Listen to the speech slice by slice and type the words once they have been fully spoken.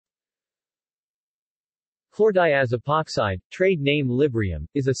Chlordiazepoxide, trade name Librium,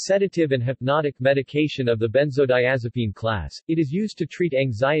 is a sedative and hypnotic medication of the benzodiazepine class. It is used to treat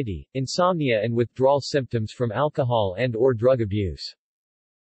anxiety, insomnia and withdrawal symptoms from alcohol and/or drug abuse.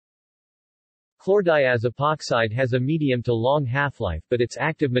 Chlordiazepoxide has a medium to long half-life, but its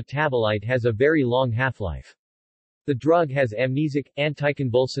active metabolite has a very long half-life. The drug has amnesic,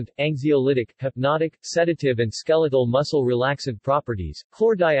 anticonvulsant, anxiolytic, hypnotic, sedative and skeletal muscle relaxant properties.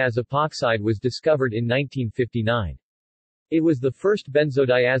 Chlordiazepoxide was discovered in 1959. It was the first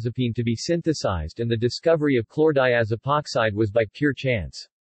benzodiazepine to be synthesized, and the discovery of chlordiazepoxide was by pure chance.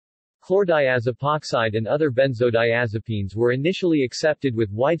 Chlordiazepoxide and other benzodiazepines were initially accepted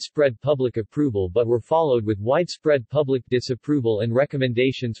with widespread public approval but were followed with widespread public disapproval and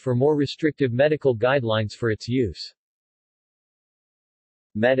recommendations for more restrictive medical guidelines for its use.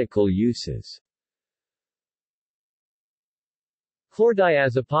 Medical uses.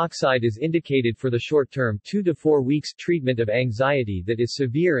 Chlordiazepoxide is indicated for the short-term 2 to 4 weeks treatment of anxiety that is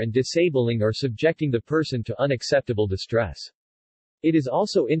severe and disabling or subjecting the person to unacceptable distress. It is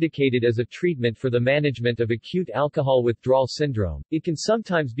also indicated as a treatment for the management of acute alcohol withdrawal syndrome. It can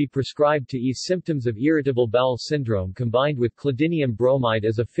sometimes be prescribed to ease symptoms of irritable bowel syndrome combined with clodinium bromide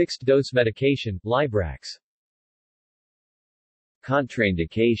as a fixed-dose medication, Librax.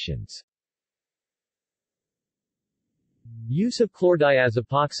 Contraindications. Use of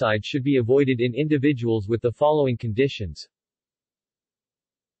chlordiazepoxide should be avoided in individuals with the following conditions: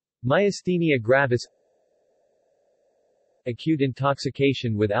 myasthenia gravis, acute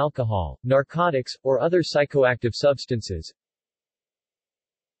intoxication with alcohol, narcotics, or other psychoactive substances,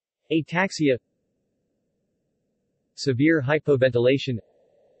 ataxia, severe hypoventilation,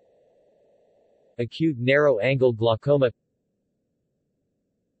 acute narrow-angle glaucoma,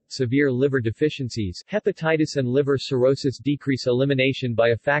 severe liver deficiencies, hepatitis and liver cirrhosis. Decrease elimination by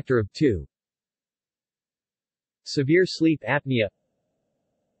a factor of 2, severe sleep apnea,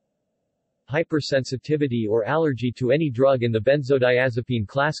 hypersensitivity or allergy to any drug in the benzodiazepine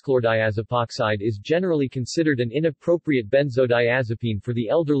class. Chlordiazepoxide is generally considered an inappropriate benzodiazepine for the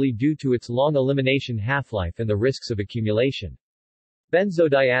elderly due to its long elimination half-life and the risks of accumulation.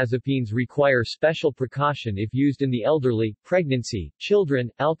 Benzodiazepines require special precaution if used in the elderly, pregnancy, children,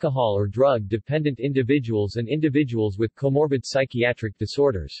 alcohol or drug-dependent individuals and individuals with comorbid psychiatric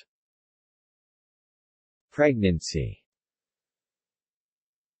disorders. Pregnancy.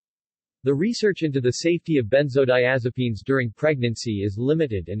 The research into the safety of benzodiazepines during pregnancy is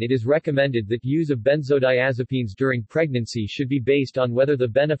limited, and it is recommended that use of benzodiazepines during pregnancy should be based on whether the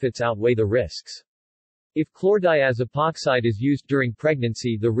benefits outweigh the risks. If chlordiazepoxide is used during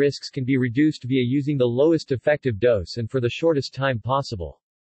pregnancy, the risks can be reduced via using the lowest effective dose and for the shortest time possible.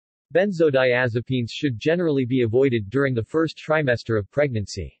 Benzodiazepines should generally be avoided during the first trimester of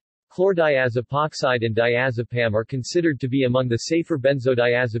pregnancy. Chlordiazepoxide and diazepam are considered to be among the safer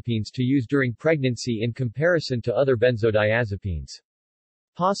benzodiazepines to use during pregnancy in comparison to other benzodiazepines.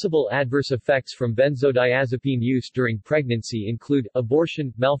 Possible adverse effects from benzodiazepine use during pregnancy include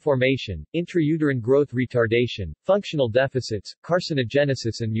abortion, malformation, intrauterine growth retardation, functional deficits,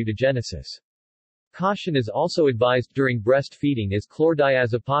 carcinogenesis and mutagenesis. Caution is also advised during breastfeeding as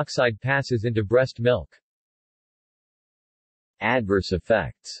chlordiazepoxide passes into breast milk. Adverse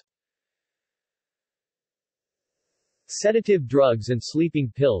effects. Sedative drugs and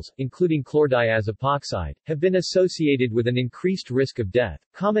sleeping pills, including chlordiazepoxide, have been associated with an increased risk of death.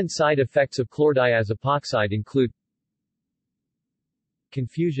 Common side effects of chlordiazepoxide include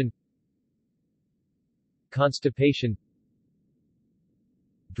confusion, constipation,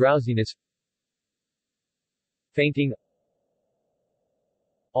 drowsiness, fainting,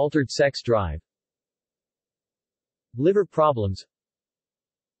 altered sex drive, liver problems,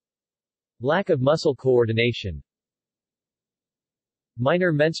 lack of muscle coordination,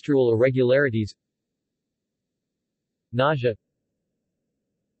 minor menstrual irregularities, nausea,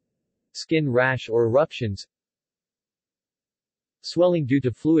 skin rash or eruptions, swelling due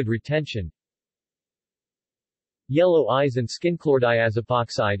to fluid retention, yellow eyes and skin.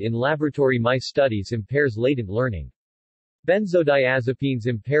 Chlordiazepoxide in laboratory mice studies impairs latent learning. Benzodiazepines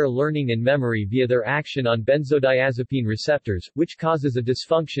impair learning and memory via their action on benzodiazepine receptors, which causes a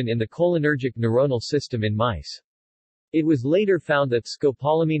dysfunction in the cholinergic neuronal system in mice. It was later found that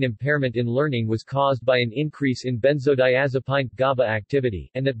scopolamine impairment in learning was caused by an increase in benzodiazepine GABA activity,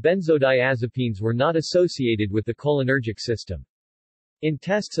 and that benzodiazepines were not associated with the cholinergic system. In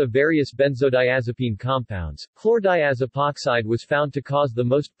tests of various benzodiazepine compounds, chlordiazepoxide was found to cause the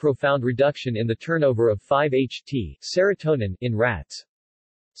most profound reduction in the turnover of 5-HT serotonin in rats.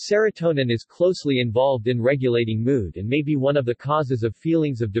 Serotonin is closely involved in regulating mood and may be one of the causes of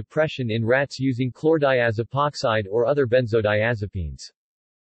feelings of depression in rats using chlordiazepoxide or other benzodiazepines.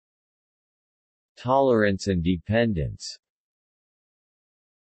 Tolerance and dependence.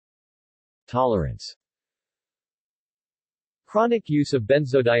 Tolerance. Chronic use of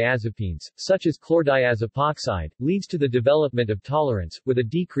benzodiazepines, such as chlordiazepoxide, leads to the development of tolerance, with a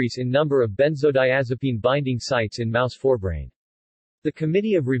decrease in number of benzodiazepine binding sites in mouse forebrain. The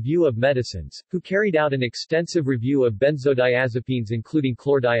Committee of Review of Medicines, who carried out an extensive review of benzodiazepines including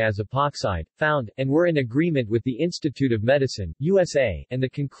chlordiazepoxide, found, and were in agreement with the Institute of Medicine, USA, and the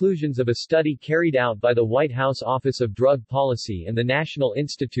conclusions of a study carried out by the White House Office of Drug Policy and the National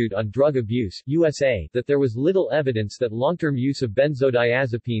Institute on Drug Abuse, USA, that there was little evidence that long-term use of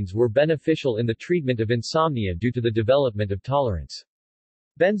benzodiazepines were beneficial in the treatment of insomnia due to the development of tolerance.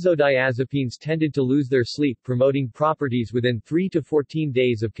 Benzodiazepines tended to lose their sleep-promoting properties within 3 to 14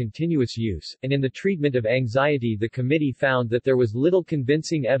 days of continuous use, and in the treatment of anxiety the committee found that there was little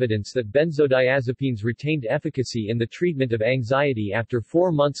convincing evidence that benzodiazepines retained efficacy in the treatment of anxiety after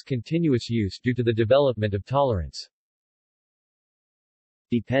 4 months continuous use due to the development of tolerance.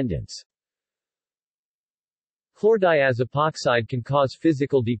 Dependence. Chlordiazepoxide can cause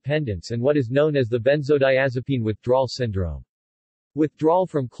physical dependence and what is known as the benzodiazepine withdrawal syndrome. Withdrawal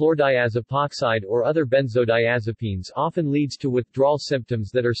from chlordiazepoxide or other benzodiazepines often leads to withdrawal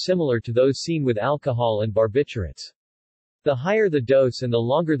symptoms that are similar to those seen with alcohol and barbiturates. The higher the dose and the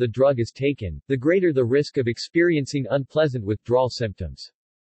longer the drug is taken, the greater the risk of experiencing unpleasant withdrawal symptoms.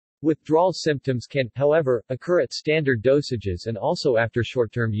 Withdrawal symptoms can, however, occur at standard dosages and also after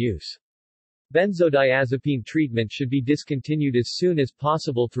short-term use. Benzodiazepine treatment should be discontinued as soon as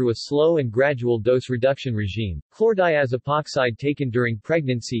possible through a slow and gradual dose reduction regime. Chlordiazepoxide taken during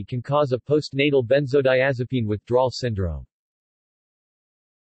pregnancy can cause a postnatal benzodiazepine withdrawal syndrome.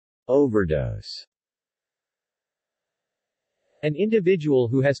 Overdose. An individual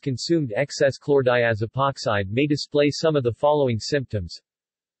who has consumed excess chlordiazepoxide may display some of the following symptoms: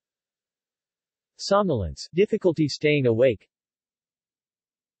 somnolence, difficulty staying awake,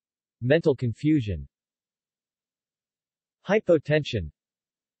 mental confusion, hypotension,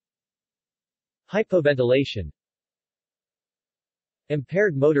 hypoventilation,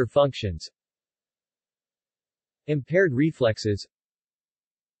 impaired motor functions, impaired reflexes,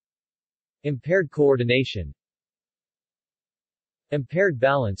 impaired coordination, impaired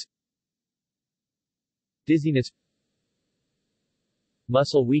balance, dizziness,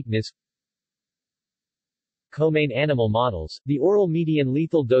 muscle weakness. Comane animal models, the oral median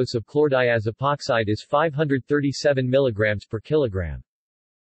lethal dose of chlordiazepoxide is 537 mg per kilogram.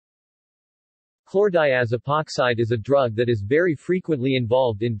 Chlordiazepoxide is a drug that is very frequently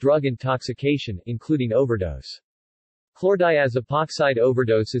involved in drug intoxication, including overdose. Chlordiazepoxide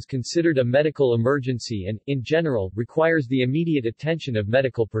overdose is considered a medical emergency and, in general, requires the immediate attention of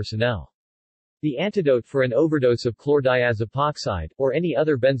medical personnel. The antidote for an overdose of chlordiazepoxide, or any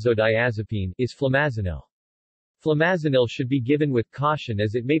other benzodiazepine, is flumazenil. Flumazenil should be given with caution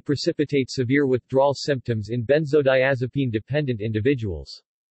as it may precipitate severe withdrawal symptoms in benzodiazepine-dependent individuals.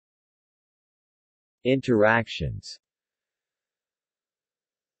 Interactions.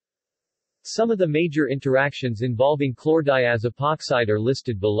 Some of the major interactions involving chlordiazepoxide are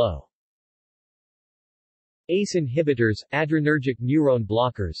listed below. ACE inhibitors, adrenergic neuron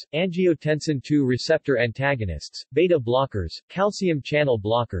blockers, angiotensin II receptor antagonists, beta blockers, calcium channel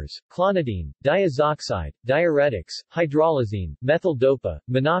blockers, clonidine, diazoxide, diuretics, hydralazine, methyl-dopa,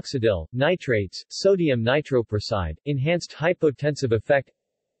 minoxidil, nitrates, sodium nitroprusside, enhanced hypotensive effect,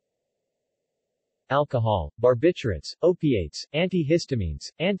 alcohol, barbiturates, opiates,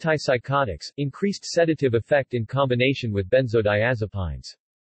 antihistamines, antipsychotics, increased sedative effect in combination with benzodiazepines.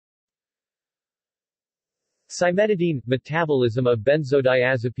 Cimetidine – metabolism of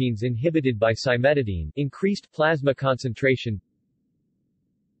benzodiazepines inhibited by cimetidine, increased plasma concentration.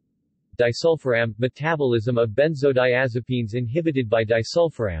 Disulfiram – metabolism of benzodiazepines inhibited by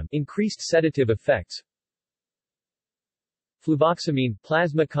disulfiram, increased sedative effects. Fluvoxamine –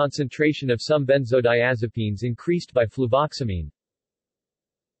 plasma concentration of some benzodiazepines increased by fluvoxamine.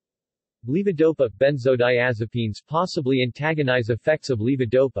 Levodopa – benzodiazepines possibly antagonize effects of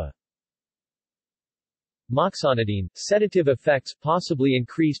levodopa. Moxonidine – sedative effects possibly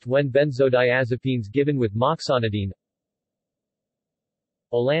increased when benzodiazepines given with moxonidine.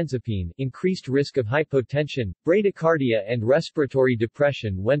 Olanzapine – increased risk of hypotension, bradycardia and respiratory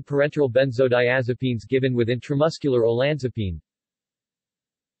depression when parenteral benzodiazepines given with intramuscular olanzapine.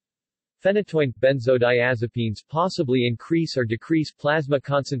 Phenytoin – benzodiazepines possibly increase or decrease plasma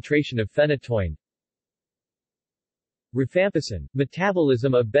concentration of phenytoin. Rifampicin.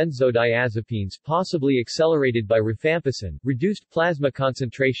 Metabolism of benzodiazepines possibly accelerated by rifampicin, reduced plasma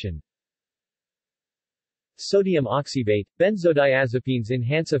concentration. Sodium oxybate. Benzodiazepines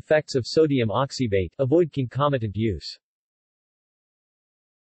enhance effects of sodium oxybate, avoid concomitant use.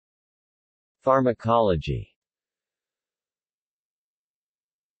 Pharmacology.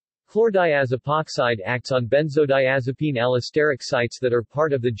 Chlordiazepoxide acts on benzodiazepine allosteric sites that are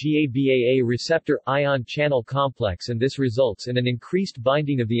part of the GABAA receptor ion channel complex, and this results in an increased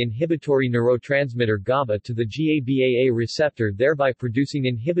binding of the inhibitory neurotransmitter GABA to the GABAA receptor, thereby producing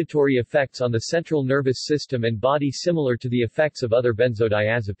inhibitory effects on the central nervous system and body similar to the effects of other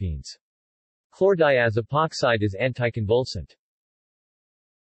benzodiazepines. Chlordiazepoxide is anticonvulsant.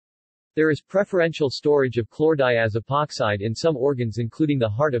 There is preferential storage of chlordiazepoxide in some organs including the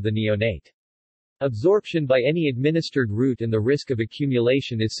heart of the neonate. Absorption by any administered route and the risk of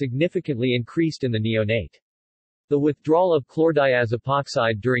accumulation is significantly increased in the neonate. The withdrawal of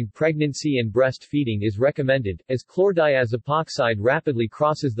chlordiazepoxide during pregnancy and breastfeeding is recommended, as chlordiazepoxide rapidly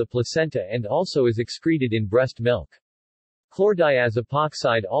crosses the placenta and also is excreted in breast milk.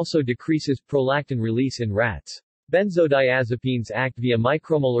 Chlordiazepoxide also decreases prolactin release in rats. Benzodiazepines act via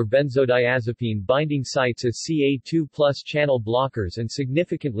micromolar benzodiazepine binding sites as Ca2+ channel blockers and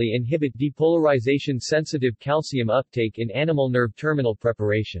significantly inhibit depolarization-sensitive calcium uptake in animal nerve terminal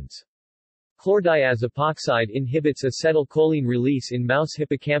preparations. Chlordiazepoxide inhibits acetylcholine release in mouse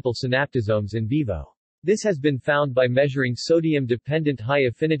hippocampal synaptosomes in vivo. This has been found by measuring sodium-dependent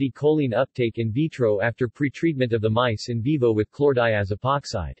high-affinity choline uptake in vitro after pretreatment of the mice in vivo with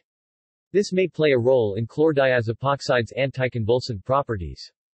chlordiazepoxide. This may play a role in chlordiazepoxide's anticonvulsant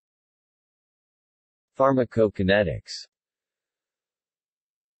properties. Pharmacokinetics.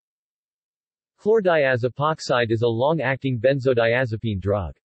 Chlordiazepoxide is a long-acting benzodiazepine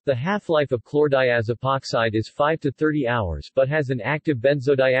drug. The half-life of chlordiazepoxide is 5 to 30 hours but has an active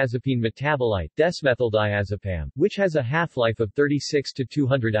benzodiazepine metabolite, desmethyldiazepam, which has a half-life of 36 to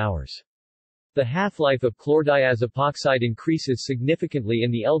 200 hours. The half-life of chlordiazepoxide increases significantly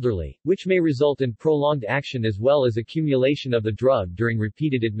in the elderly, which may result in prolonged action as well as accumulation of the drug during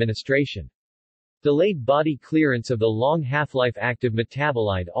repeated administration. Delayed body clearance of the long half-life active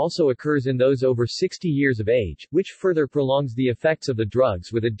metabolite also occurs in those over 60 years of age, which further prolongs the effects of the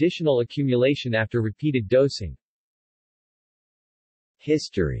drugs with additional accumulation after repeated dosing.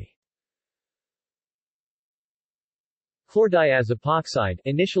 History. Chlordiazepoxide,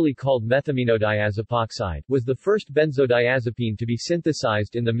 initially called methaminodiazepoxide, was the first benzodiazepine to be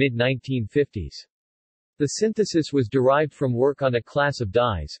synthesized in the mid-1950s. The synthesis was derived from work on a class of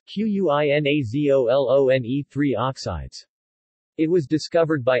dyes, QUINAZOLONE3 oxides. It was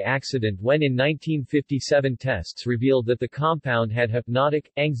discovered by accident when in 1957 tests revealed that the compound had hypnotic,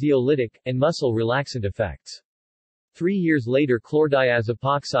 anxiolytic, and muscle relaxant effects. 3 years later,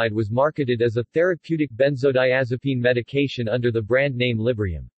 chlordiazepoxide was marketed as a therapeutic benzodiazepine medication under the brand name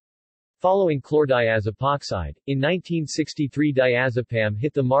Librium. Following chlordiazepoxide, in 1963 diazepam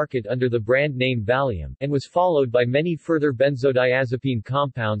hit the market under the brand name Valium, and was followed by many further benzodiazepine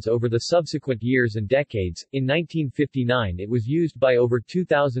compounds over the subsequent years and decades. In 1959 it was used by over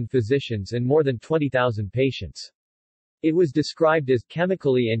 2,000 physicians and more than 20,000 patients. It was described as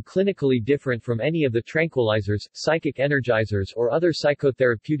chemically and clinically different from any of the tranquilizers, psychic energizers or other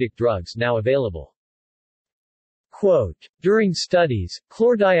psychotherapeutic drugs now available. Quote, during studies,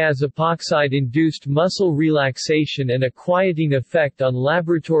 chlordiazepoxide induced muscle relaxation and a quieting effect on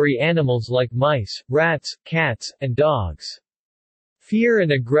laboratory animals like mice, rats, cats, and dogs. Fear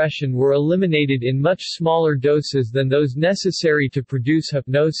and aggression were eliminated in much smaller doses than those necessary to produce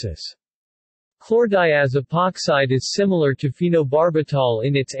hypnosis. Chlordiazepoxide is similar to phenobarbital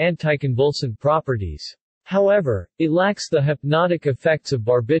in its anticonvulsant properties. However, it lacks the hypnotic effects of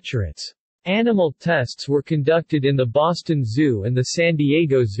barbiturates. Animal tests were conducted in the Boston Zoo and the San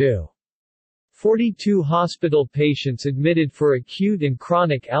Diego Zoo. 42 hospital patients admitted for acute and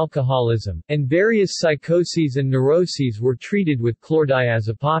chronic alcoholism, and various psychoses and neuroses were treated with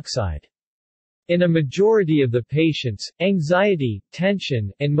chlordiazepoxide. In a majority of the patients, anxiety,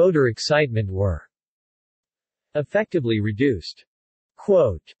 tension, and motor excitement were effectively reduced.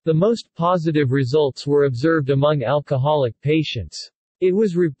 Quote, the most positive results were observed among alcoholic patients. It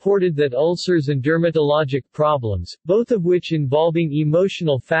was reported that ulcers and dermatologic problems, both of which involving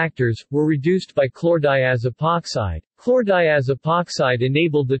emotional factors, were reduced by chlordiazepoxide. Chlordiazepoxide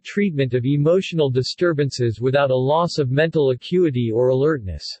enabled the treatment of emotional disturbances without a loss of mental acuity or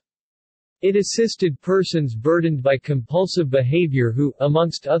alertness. It assisted persons burdened by compulsive behavior who,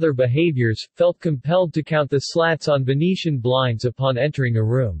 amongst other behaviors, felt compelled to count the slats on Venetian blinds upon entering a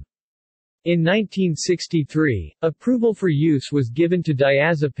room. In 1963, approval for use was given to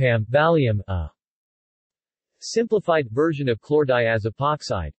diazepam, Valium, a simplified version of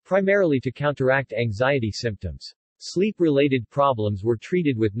chlordiazepoxide, primarily to counteract anxiety symptoms. Sleep-related problems were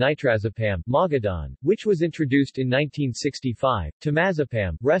treated with nitrazepam, Mogadon, which was introduced in 1965,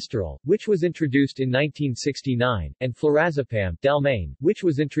 temazepam, Restorol, which was introduced in 1969, and flurazepam, Dalmane, which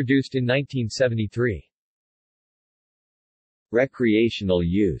was introduced in 1973. Recreational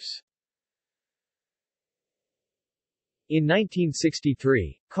use. In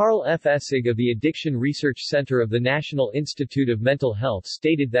 1963, Carl F. Essig of the Addiction Research Center of the National Institute of Mental Health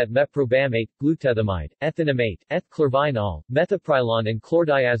stated that meprobamate, glutethamide, ethanamate, ethchlorvinol, methaprilon and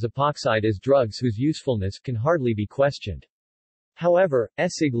chlordiazepoxide as drugs whose usefulness can hardly be questioned. However,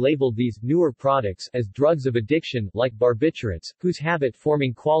 Essig labeled these newer products as drugs of addiction, like barbiturates, whose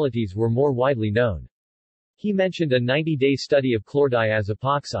habit-forming qualities were more widely known. He mentioned a 90-day study of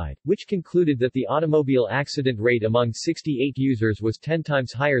chlordiazepoxide, which concluded that the automobile accident rate among 68 users was 10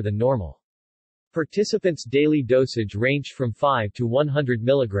 times higher than normal. Participants' daily dosage ranged from 5 to 100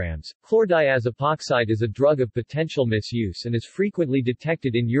 milligrams. Chlordiazepoxide is a drug of potential misuse and is frequently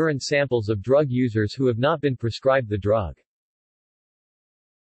detected in urine samples of drug users who have not been prescribed the drug.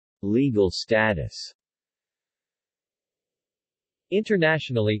 Legal status.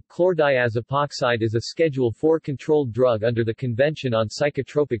 Internationally, chlordiazepoxide is a Schedule IV controlled drug under the Convention on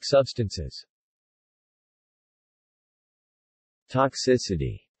Psychotropic Substances.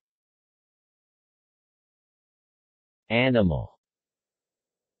 Toxicity. Animal.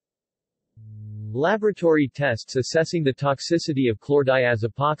 Laboratory tests assessing the toxicity of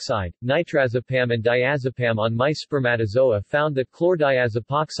chlordiazepoxide, nitrazepam and diazepam on mice spermatozoa found that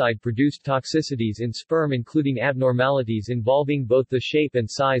chlordiazepoxide produced toxicities in sperm including abnormalities involving both the shape and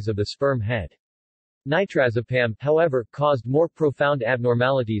size of the sperm head. Nitrazepam, however, caused more profound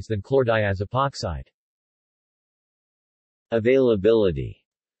abnormalities than chlordiazepoxide. Availability.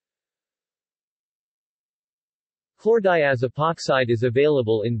 Chlordiazepoxide is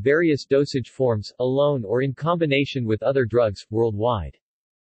available in various dosage forms, alone or in combination with other drugs, worldwide.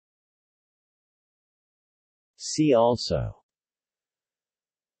 See also: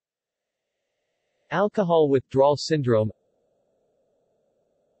 Alcohol withdrawal syndrome,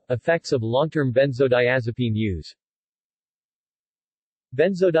 Effects of long-term benzodiazepine use,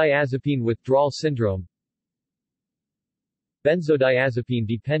 Benzodiazepine withdrawal syndrome, Benzodiazepine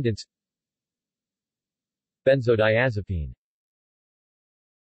dependence, Benzodiazepine.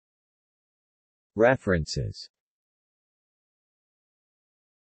 References.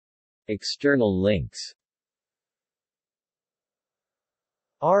 External links.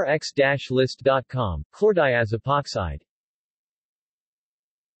 rx-list.com, chlordiazepoxide.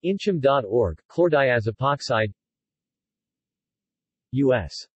 Incham.org, chlordiazepoxide.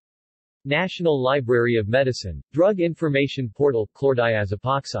 U.S. National Library of Medicine, Drug Information Portal,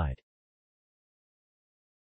 chlordiazepoxide.